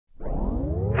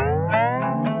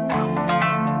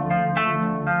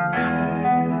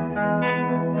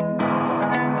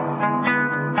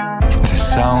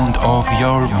sound of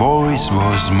your voice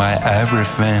was my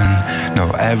everything.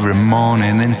 No, every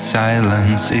morning in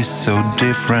silence is so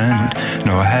different.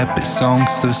 No happy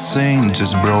songs to sing,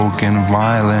 just broken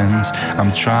violence.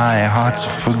 I'm trying hard to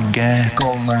forget.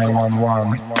 Call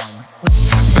 911.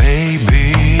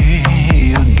 Baby,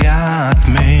 you got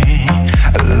me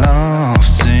love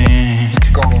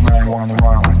sick. Call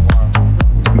 911.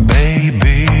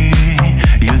 Baby,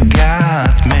 you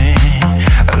got me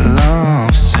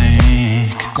love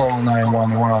sick. Call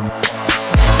 911.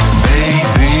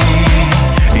 Baby,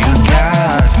 you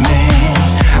got me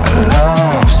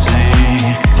love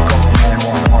sick. Call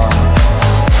 911.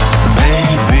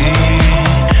 Baby,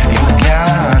 you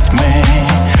got me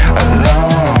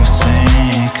love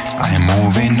sick. I'm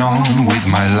moving on with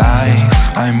my life.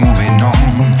 I'm moving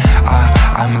on.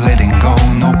 I'm letting go.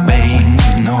 No pain,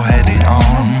 no heading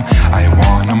on. I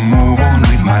wanna move on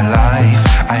with my life.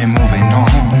 I'm moving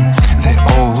on. The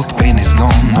old pain is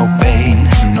gone. No pain,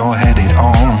 no heading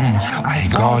on. I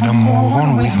gotta move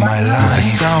on with my life. The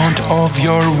sound of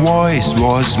your voice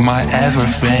was my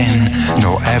everything.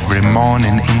 No, every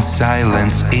morning in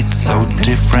silence it's so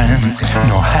different.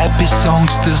 No happy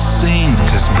songs to sing,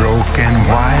 just broken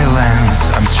violence.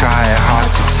 I'm trying hard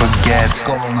to forget.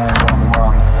 Call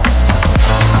 911.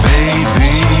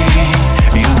 Baby,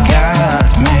 you got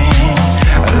me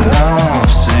love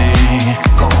sick.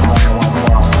 Call 911.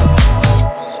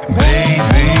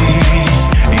 Baby,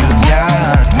 you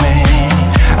got me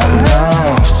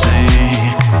love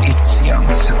sick. It's young,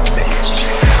 so bitch.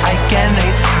 I can't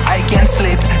eat, I can't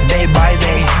sleep. Day by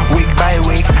day, week by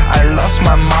week, I lost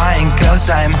my mind, cause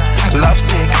I'm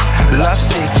lovesick,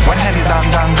 lovesick. What have you done,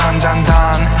 done, done, done,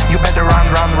 done? You better run,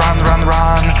 run, run, run,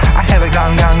 run. I have a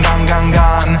gun, gun, gun, gun,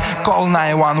 gun. Call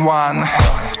 911.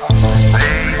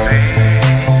 Baby.